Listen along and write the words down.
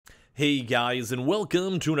Hey guys, and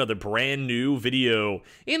welcome to another brand new video.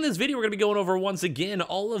 In this video, we're going to be going over once again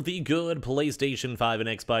all of the good PlayStation 5 and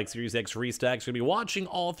Xbox Series X restocks we're going to be watching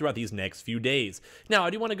all throughout these next few days. Now, I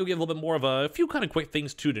do want to go give a little bit more of a few kind of quick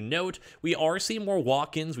things too to note. We are seeing more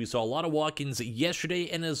walk-ins. We saw a lot of walk-ins yesterday,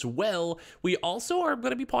 and as well, we also are going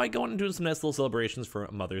to be probably going and doing some nice little celebrations for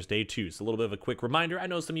Mother's Day too. So a little bit of a quick reminder. I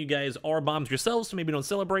know some of you guys are moms yourselves, so maybe don't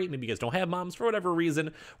celebrate. Maybe you guys don't have moms for whatever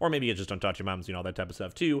reason, or maybe you just don't touch your moms, all that type of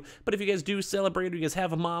stuff too. But if you guys do celebrate, you guys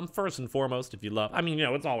have a mom, first and foremost, if you love,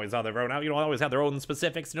 it's always how they're grown out. You don't always have their own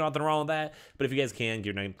specifics, nothing wrong with that. But if you guys can,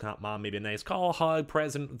 give your mom maybe a nice call, hug,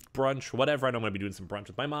 present, brunch, whatever. I know I'm going to be doing some brunch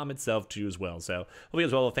with my mom itself too as well. So hope you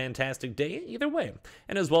guys all have a fantastic day either way.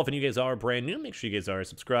 And as well, if you guys are brand new, make sure you guys are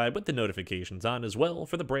subscribed with the notifications on as well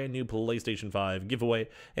for the brand new PlayStation 5 giveaway.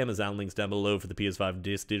 Amazon links down below for the PS5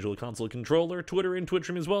 Digital Console Controller, Twitter and Twitch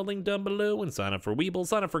stream as well, link down below, and sign up for Weeble,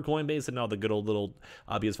 sign up for Coinbase, and all the good old little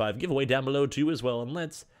PS5 giveaway down below too as well. And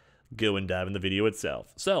let's go and dive in the video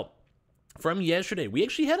itself. So from yesterday, we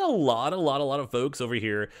actually had a lot of folks over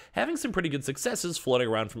here having some pretty good successes floating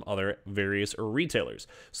around from other various retailers.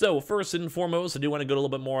 So first and foremost, I do want to go a little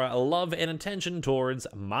bit more love and attention towards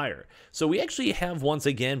Meijer. So we actually have once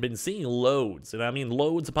again been seeing loads, and I mean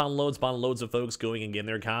loads upon loads of folks going and getting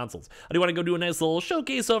their consoles. I do want to go do a nice little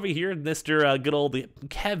showcase over here. Mr. Good old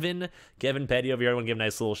Kevin Petty over here. I want to give a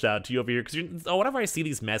nice little shout out to you over here, because whenever I see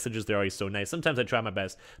these messages, they're always so nice. Sometimes I try my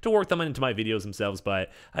best to work them into my videos themselves, but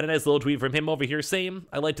I had a nice little tweet from him over here saying,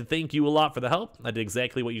 I'd like to thank you a lot for the help. I did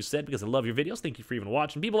exactly what you said because I love your videos. Thank you for even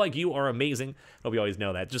watching. People like you are amazing. I hope you always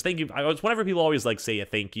know that. Just thank you. Whenever people always say a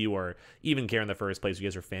thank you or even care in the first place, you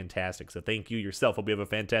guys are fantastic. So thank you yourself. Hope you have a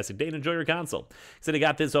fantastic day and enjoy your console. So I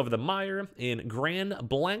got this over the Meijer in Grand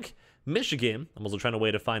Blanc, Michigan. I'm also trying to way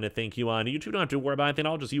to find a thank you on YouTube. Don't have to worry about anything.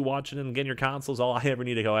 I'll just you watching and getting your consoles. All I ever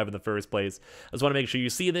need to go have in the first place. I just want to make sure you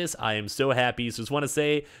see this. I am so happy. So just want to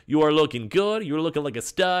say you are looking good. You're looking like a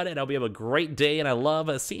stud, and I hope you have a great day. And I love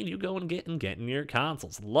seeing you go and getting your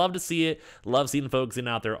consoles. Love to see it. Love seeing folks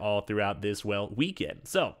out there all throughout this weekend.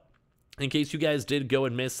 So in case you guys did go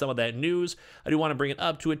and miss some of that news, I do want to bring it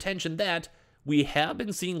up to attention that we have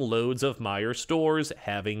been seeing loads of Meijer stores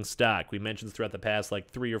having stock. We mentioned this throughout the past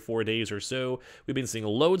 3 or 4 days or so. We've been seeing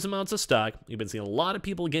loads amounts of stock. We've been seeing a lot of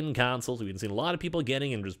people getting consoles. We've been seeing a lot of people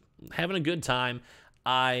getting and just having a good time.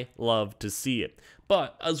 I love to see it.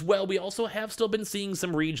 But as well, we also have still been seeing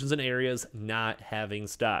some regions and areas not having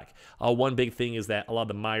stock. One big thing is that a lot of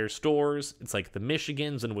the Meijer stores, it's like the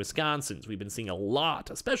Michigans and Wisconsins, we've been seeing a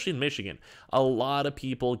lot, especially in Michigan, a lot of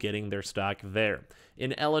people getting their stock there.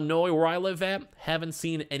 In Illinois, where I live at, haven't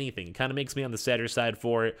seen anything. It kind of makes me on the sadder side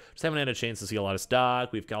for it. Just haven't had a chance to see a lot of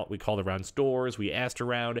stock. We called around stores, we asked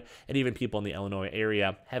around, and even people in the Illinois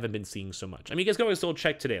area haven't been seeing so much. I mean, you guys can always still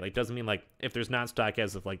check today. Doesn't mean if there's not stock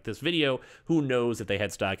as of this video, who knows if they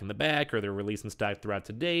had stock in the back or they're releasing stock throughout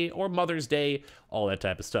today or Mother's Day, all that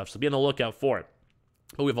type of stuff. So be on the lookout for it.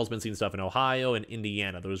 But we've also been seeing stuff in Ohio and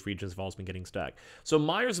Indiana. Those regions have also been getting stock. So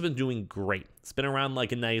Meijer's have been doing great. It's been around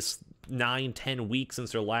a nice 9-10 weeks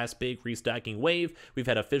since their last big restocking wave. We've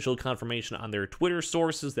had official confirmation on their Twitter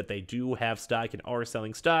sources that they do have stock and are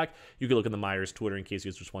selling stock. You can look at the Meijer's Twitter in case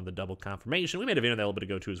you just want the double confirmation. We made a video on that a little bit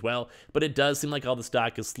ago too as well. But it does seem like all the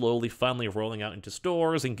stock is slowly, finally rolling out into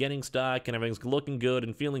stores and getting stock, and everything's looking good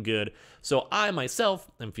and feeling good. So I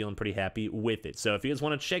myself am feeling pretty happy with it. So if you guys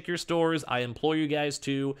want to check your stores, I implore you guys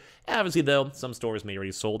to. Obviously though, some stores may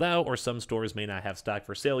already sold out or some stores may not have stock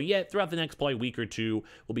for sale yet. Throughout the next probably week or two,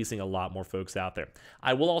 we'll be seeing a lot more folks out there.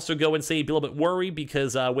 I will also go and say be a little bit worried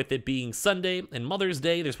because with it being Sunday and Mother's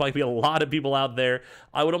Day, there's probably be a lot of people out there.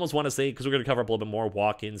 I would almost want to say, because we're going to cover up a little bit more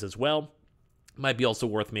walk-ins as well, might be also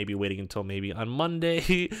worth maybe waiting until maybe on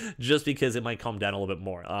Monday just because it might calm down a little bit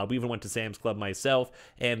more. We even went to Sam's Club myself,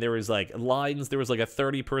 and there was lines. There was a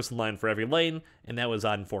 30-person line for every lane, and that was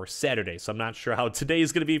on for Saturday. So I'm not sure how today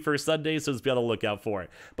is going to be for Sunday, so just be on the lookout for it.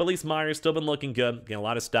 But at least Meijer's still been looking good, getting a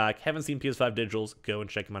lot of stock. Haven't seen PS5 Digitals. Go and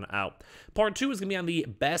check them out. Part 2 is going to be on the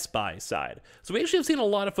Best Buy side. So we actually have seen a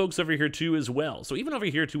lot of folks over here too as well. So even over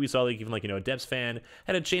here too, we saw a Depps fan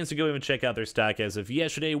had a chance to go even check out their stock as of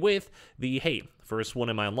yesterday with the first one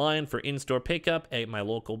in my line for in-store pickup at my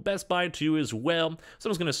local Best Buy too as well. So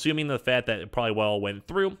I'm just going to assuming the fact that it probably well went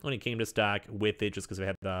through when it came to stock with it, just because we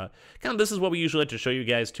had the this is what we usually like to show you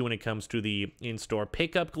guys too when it comes to the in-store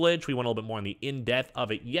pickup glitch. We went a little bit more on the in-depth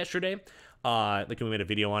of it yesterday. We made a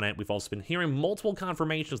video on it. We've also been hearing multiple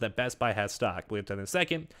confirmations that Best Buy has stock. We'll get to that in a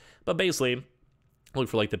second. But basically, look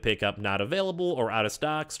for the pickup not available or out of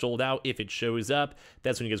stock, sold out. If it shows up,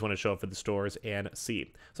 that's when you guys want to show up for the stores and see.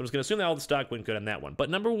 So I'm just going to assume that all the stock went good on that one. But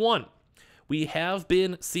number one, we have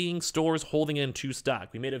been seeing stores holding into stock.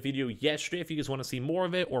 We made a video yesterday. If you guys want to see more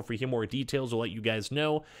of it, or if we hear more details, we'll let you guys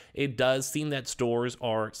know. It does seem that stores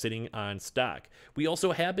are sitting on stock. We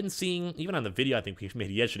also have been seeing, even on the video I think we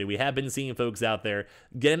made yesterday, we have been seeing folks out there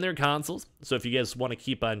getting their consoles. So if you guys want to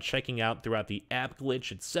keep on checking out throughout the app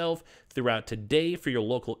glitch itself, throughout today for your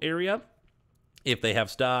local area, if they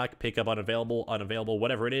have stock, pick up unavailable,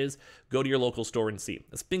 whatever it is, go to your local store and see.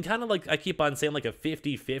 It's been kind of like, I keep on saying, like a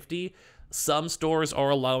 50-50. Some stores are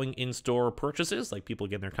allowing in-store purchases, like people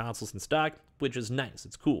getting their consoles in stock, which is nice.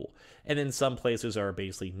 It's cool. And then some places are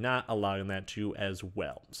basically not allowing that too as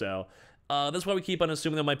well. So that's why we keep on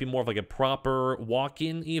assuming there might be more of like a proper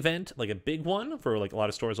walk-in event, like a big one for like a lot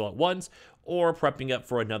of stores all at once, or prepping up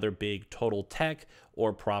for another big total tech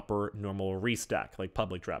or proper normal restock, like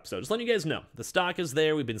public drop. So just letting you guys know, the stock is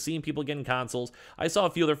there. We've been seeing people getting consoles. I saw a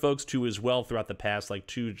few other folks too as well throughout the past like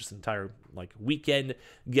just entire like weekend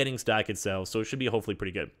getting stock itself. So it should be hopefully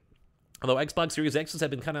pretty good. Although Xbox Series X's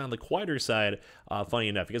have been kind of on the quieter side, funny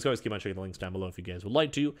enough. You guys can always keep on checking the links down below if you guys would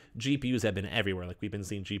like to. GPUs have been everywhere. Like, we've been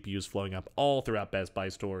seeing GPUs flowing up all throughout Best Buy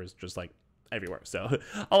stores, just like everywhere. So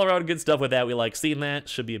all around good stuff with that. We like seeing that.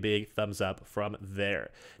 Should be a big thumbs up from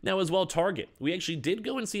there. Now as well, Target. We actually did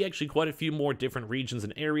go and see quite a few more different regions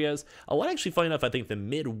and areas. A lot actually, funny enough, I think the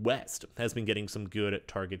Midwest has been getting some good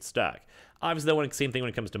Target stock. Obviously, though, same thing when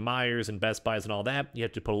it comes to Myers and Best Buys and all that. You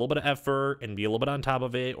have to put a little bit of effort and be a little bit on top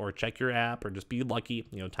of it, or check your app, or just be lucky,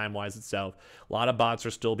 time-wise itself. A lot of bots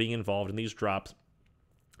are still being involved in these drops.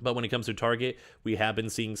 But when it comes to Target, we have been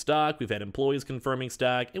seeing stock, we've had employees confirming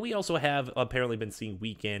stock, and we also have apparently been seeing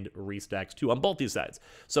weekend restocks too on both these sides.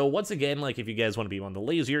 So once again, like if you guys want to be on the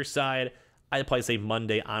lazier side, I'd probably say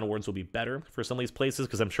Monday onwards will be better for some of these places,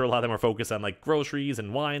 because I'm sure a lot of them are focused on like groceries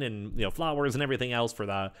and wine and flowers and everything else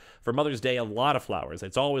for Mother's Day. A lot of flowers.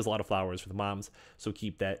 It's always a lot of flowers for the moms, so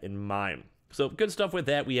keep that in mind. So good stuff with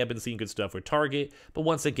that. We have been seeing good stuff with Target, but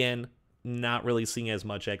once again, not really seeing as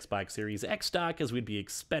much Xbox Series X stock as we'd be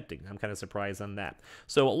expecting. I'm kind of surprised on that.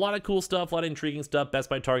 So a lot of cool stuff, a lot of intriguing stuff. Best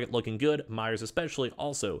Buy, Target looking good. Myers especially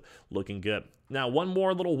also looking good. Now, one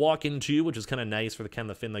more little walk-in too, which is kind of nice for the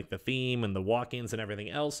kind of the theme and the walk-ins and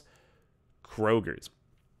everything else. Kroger's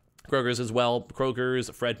as well.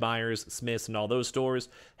 Kroger's, Fred Meyer's, Smith's, and all those stores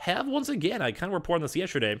have, once again, I kind of reported on this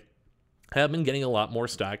yesterday, have been getting a lot more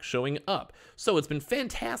stock showing up. So it's been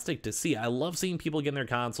fantastic to see. I love seeing people getting their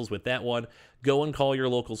consoles with that one. Go and call your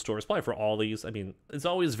local stores, probably for all these. I mean, it's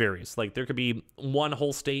always varies. Like, there could be one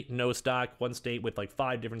whole state, no stock, one state with like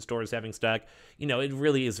 5 different stores having stock. It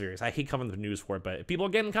really is various. I hate covering the news for it, but if people are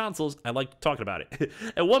getting consoles, I like talking about it.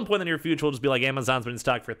 At one point in the near future, we'll just be like, Amazon's been in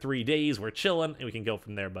stock for 3 days, we're chilling, and we can go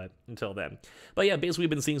from there, but until then. But yeah, basically,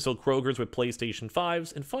 we've been seeing Kroger's with PlayStation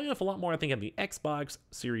 5s, and funny enough, a lot more, I think, on the Xbox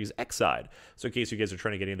Series X side. So in case you guys are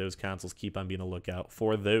trying to get any of those consoles, keep on being on the lookout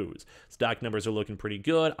for those. Stock numbers are looking pretty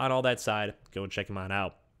good on all that side. Go and check them on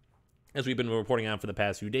out. As we've been reporting on for the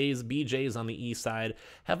past few days, BJ's on the east side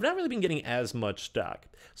have not really been getting as much stock.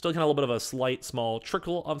 Still kind of a little bit of a slight, small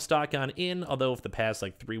trickle of stock on in, although for the past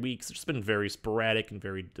like 3 weeks, it's just been very sporadic and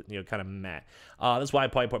very, kind of meh. That's why I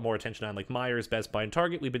probably put more attention on like Myers, Best Buy, and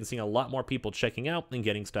Target. We've been seeing a lot more people checking out and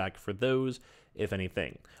getting stock for those, if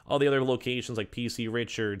anything. All the other locations like PC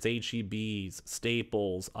Richards, HEBs,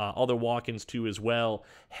 Staples, other walk-ins too as well,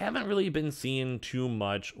 haven't really been seeing too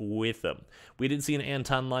much with them. We did see an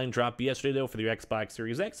Anton line drop yesterday though for the Xbox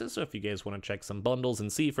Series X's, so if you guys want to check some bundles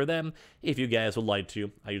and see for them, if you guys would like to.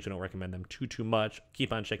 I usually don't recommend them too much.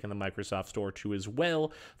 Keep on checking the Microsoft Store too as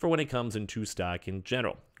well for when it comes into stock in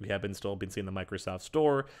general. We have still been seeing the Microsoft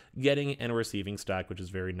Store getting and receiving stock, which is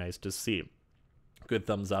very nice to see. Good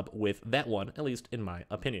thumbs up with that one, at least in my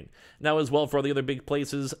opinion. Now as well, for all the other big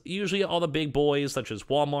places, usually all the big boys such as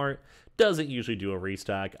Walmart doesn't usually do a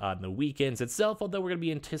restock on the weekends itself, although we're going to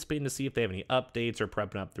be anticipating to see if they have any updates or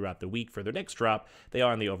prepping up throughout the week for their next drop. They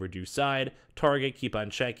are on the overdue side. Target, keep on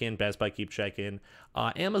checking. Best Buy, keep checking.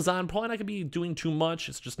 Amazon, probably not going to be doing too much.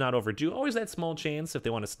 It's just not overdue. Always that small chance if they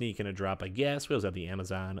want to sneak in a drop, I guess. We also have the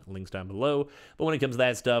Amazon links down below. But when it comes to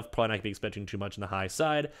that stuff, probably not going to be expecting too much on the high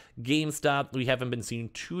side. GameStop, we haven't been seeing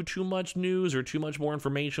too much news or too much more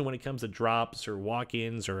information when it comes to drops or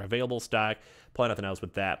walk-ins or available stock. Probably nothing else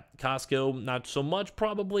with that. Costco, not so much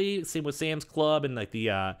probably. Same with Sam's Club and like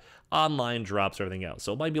the online drops or everything else.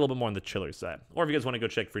 So it might be a little bit more on the chiller side. Or if you guys want to go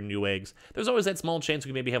check for new eggs, there's always that small chance we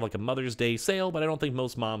can maybe have like a Mother's Day sale, but I don't think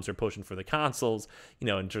most moms are pushing for the consoles,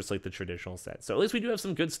 and just like the traditional set. So at least we do have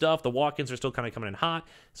some good stuff. The walk-ins are still kind of coming in hot.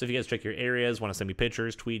 So if you guys check your areas, want to send me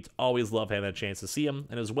pictures, tweets, always love having that chance to see them.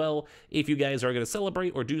 And as well, if you guys are going going to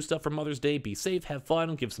celebrate or do stuff for Mother's Day, be safe, have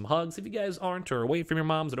fun, give some hugs. If you guys aren't or away from your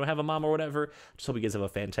moms or don't have a mom or whatever, just hope you guys have a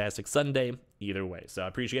fantastic Sunday either way. So I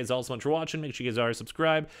appreciate you guys all so much for watching. Make sure you guys are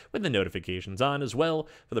subscribed with the notifications on as well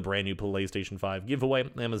for the brand new PlayStation 5 giveaway.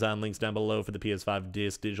 Amazon links down below for the PS5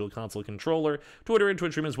 Digital Console Controller. Twitter and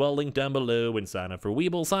Twitch stream as well, linked down below. And sign up for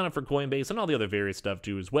Weeble, sign up for Coinbase, and all the other various stuff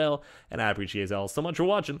too as well. And I appreciate you guys all so much for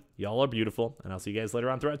watching. Y'all are beautiful, and I'll see you guys later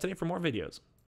on throughout today for more videos.